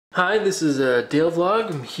Hi, this is Dale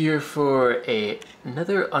Vlog. I'm here for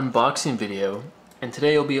another unboxing video, and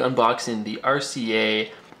today I'll be unboxing the RCA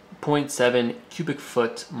 0.7 cubic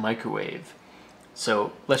foot microwave.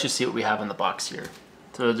 So let's just see what we have in the box here.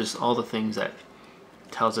 So just all the things that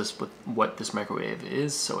tells us what this microwave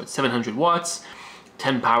is. So it's 700 watts,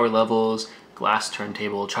 10 power levels, glass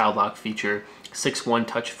turntable, child lock feature, 6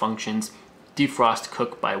 one-touch functions, defrost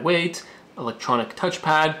cook by weight, electronic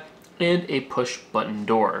touchpad, and a push button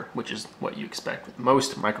door, which is what you expect with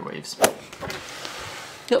most microwaves.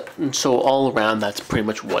 Yep, and so all around that's pretty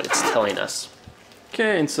much what it's telling us.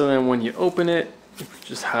 Okay, and so then when you open it, you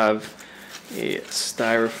just have a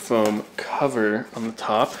styrofoam cover on the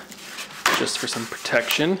top, just for some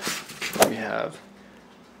protection. We have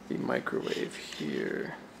the microwave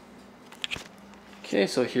here. Okay,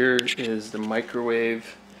 so here is the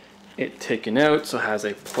microwave, it taken out, so it has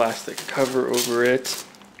a plastic cover over it.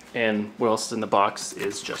 And what else is in the box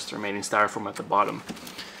is just the remaining styrofoam at the bottom.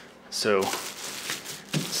 So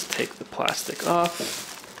let's take the plastic off.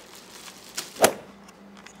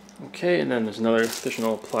 Okay, and then there's another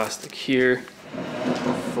additional plastic here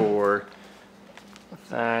for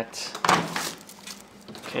that.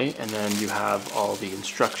 Okay, and then you have all the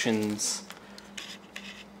instructions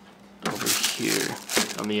over here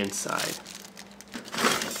on the inside,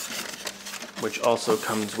 which also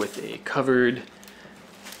comes with a covered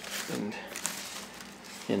and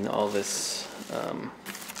in all this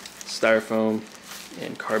styrofoam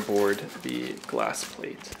and cardboard, the glass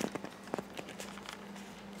plate.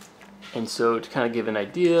 And so to kind of give an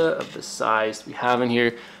idea of the size we have in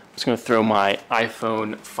here, I'm just going to throw my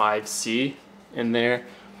iPhone 5C in there,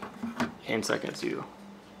 and so I can do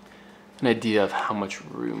an idea of how much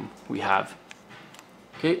room we have.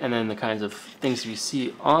 Okay, and then the kinds of things you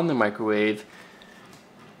see on the microwave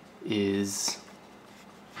is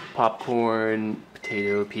popcorn,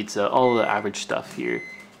 potato, pizza, all the average stuff here. You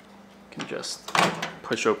can just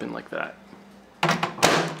push open like that.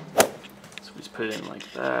 So we just put it in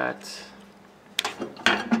like that,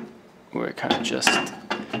 where it kind of just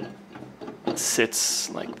sits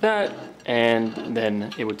like that, and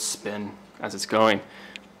then it would spin as it's going.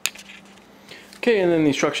 Okay, and then the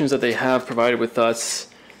instructions that they have provided with us,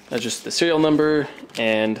 that's just the serial number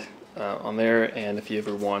and on there, and if you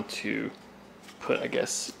ever want to put, I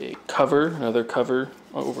guess, a cover, another cover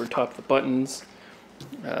over top of the buttons.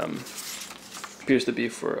 Appears to be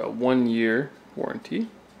for a 1-year warranty.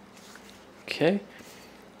 Okay,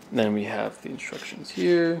 and then we have the instructions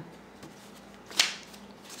here,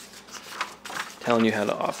 telling you how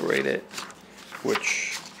to operate it,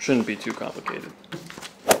 which shouldn't be too complicated.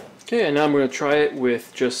 Okay, and now I'm going to try it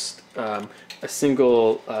with just a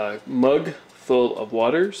single mug full of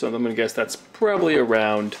water. So I'm going to guess that's probably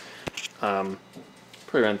around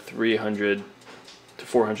 300 to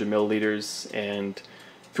 400 milliliters, and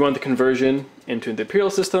if you want the conversion into the imperial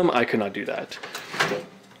system, I could not do that.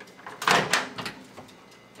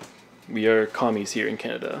 We are commies here in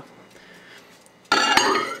Canada.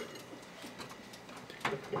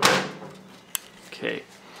 Okay,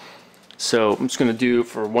 so I'm just going to do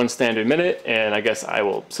for 1 standard minute, and I guess I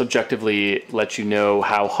will subjectively let you know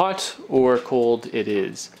how hot or cold it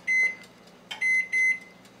is.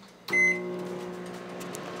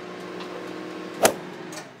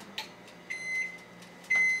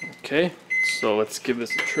 Okay, so let's give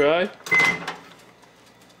this a try.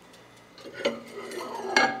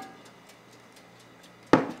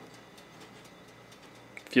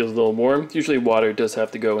 Feels a little warm. Usually water does have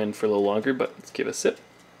to go in for a little longer, but let's give it a sip.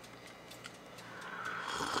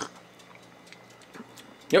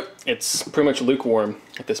 Yep, it's pretty much lukewarm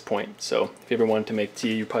at this point. So if you ever wanted to make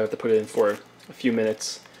tea, you probably have to put it in for a few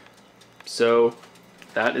minutes. So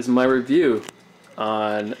that is my review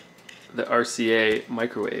on the RCA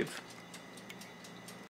microwave.